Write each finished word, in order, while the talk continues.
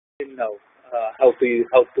Now, how to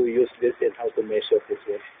use this and how to measure this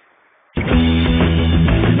one.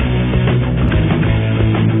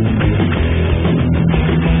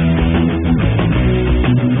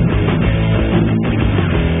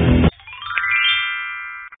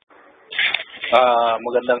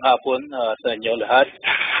 Magandang hapon sa inyo lahat.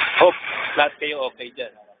 Hope lahat kayo okay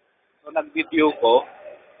dyan. So nag-video ko,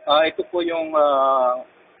 ito po yung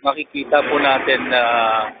makikita po natin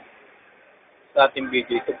sa ating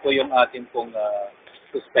video. Ito po yung ating pong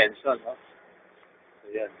suspension. No? So,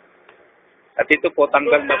 yan. At ito po,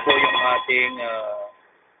 tanggal na po yung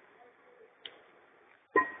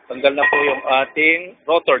ating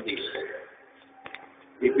rotor disc.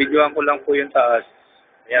 Bibidyoan ko lang po yung taas.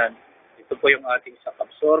 Ayan. Ito po yung ating shock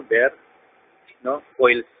absorber, no?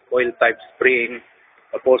 Coil type spring.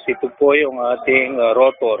 Tapos ito po yung ating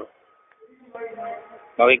rotor.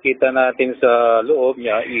 Makikita natin sa loob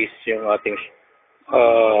niya is yung ating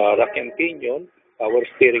rack and pinion, power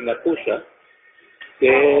steering na po siya.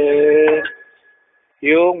 Then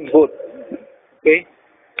yung boot. Okay?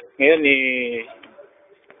 Ngayon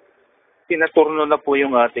pinaturno na po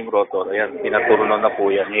yung ating rotor. Ayan, pinaturno na po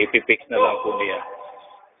yan. Ipipix na lang po niya.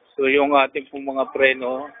 So, yung ating pong mga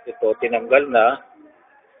preno, ito, tinanggal na.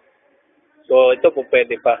 So, ito po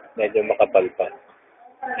pwede pa. Medyo makapal pa.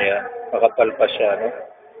 Ayan, makapal pa siya, no?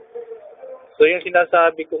 So, yung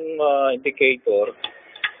sinasabi kong indicator,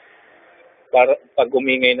 para pag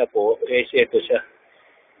umingay na po, is ito siya.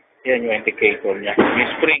 Yan yung indicator niya.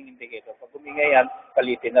 Yung spring indicator. Pag umingay yan,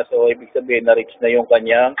 palitin na. So, ibig sabihin, na-reach na yung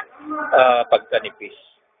kanyang pagkanipis.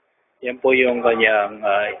 Yan po yung kanyang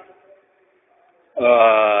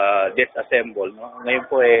disassemble, no? Ngayon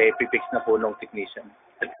po pipix na po ng technician.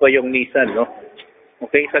 Ito po yung Nissan, no?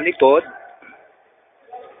 Okay, sa likod,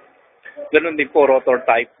 ganun din po rotor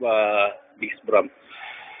type disc drum.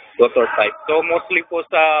 Rotor type. So mostly po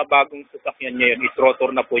sa bagong sasakyan niya yun is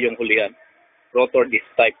rotor na po yung hulihan. Rotor disc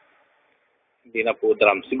type. Hindi na po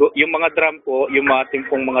drum. Siguro, yung mga drum po, yung ating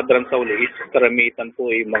pong mga drum sa uli is karamitan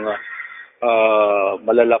po yung mga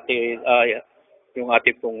malalaki, yung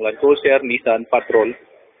ating pong Land Cruiser, Nissan, Patrol,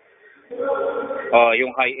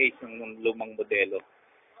 yung high 8 ng lumang modelo.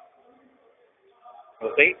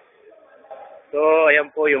 Okay? So,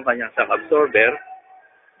 ayan po yung kanyang shock absorber,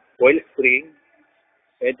 coil spring.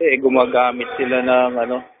 Ito gumagamit sila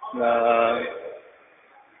ng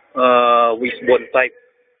wishbone type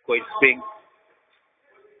coil spring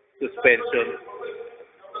suspension.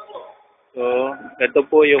 So, ito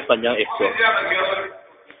po yung kanyang exhaust.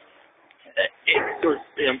 Exhaust.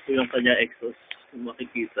 Ayan po yung kanya exhaust. Kung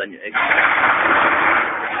makikita niyo, exhaust.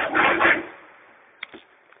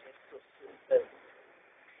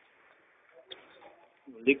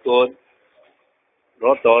 Likod,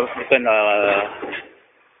 rotor. Ito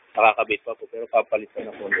nakakabit pa po, pero papalitan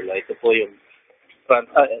na po nila. Ito po yung front.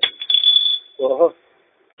 So,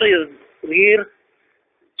 ito yung rear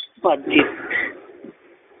spud kit.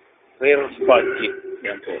 Rear spud kit.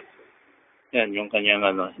 Yan po. Yan, yung kanyang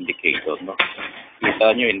indicator, no?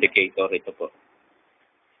 Kita nyo, indicator, ito po.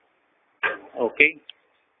 Okay.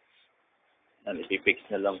 Yan, ipipix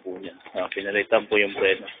na lang po niya. Pinalitan po yung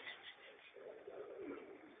preno.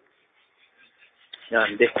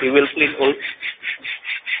 Yan, he will clean all.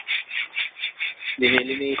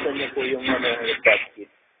 Dinilinisan niya po yung yung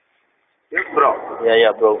basket. Yes, bro.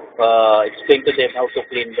 Yeah, bro. Explain to them how to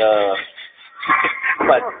clean the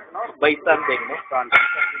pad by sanding, no? Sanding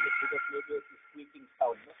because maybe it's squeaking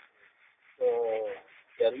sound, no? So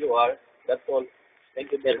there you are. That's all.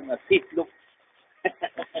 Thank you very much. See, look.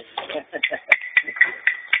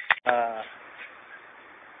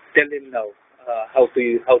 Tell him now how to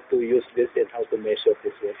use this and how to measure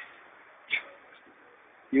this one.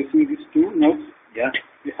 Using these two notes, Yeah.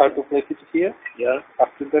 we have to place it here. Yeah.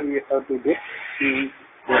 After that, we have to get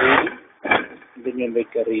the reading. Then you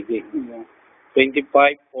make a reading. Yeah.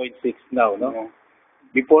 25.6 now, no? Yeah.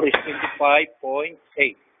 Before is 25.8.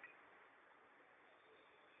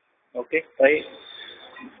 Okay, right?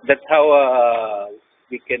 That's how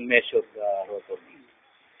we can measure the rotor.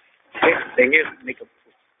 Okay, thank you. Make a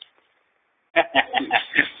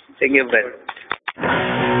Thank you, friend.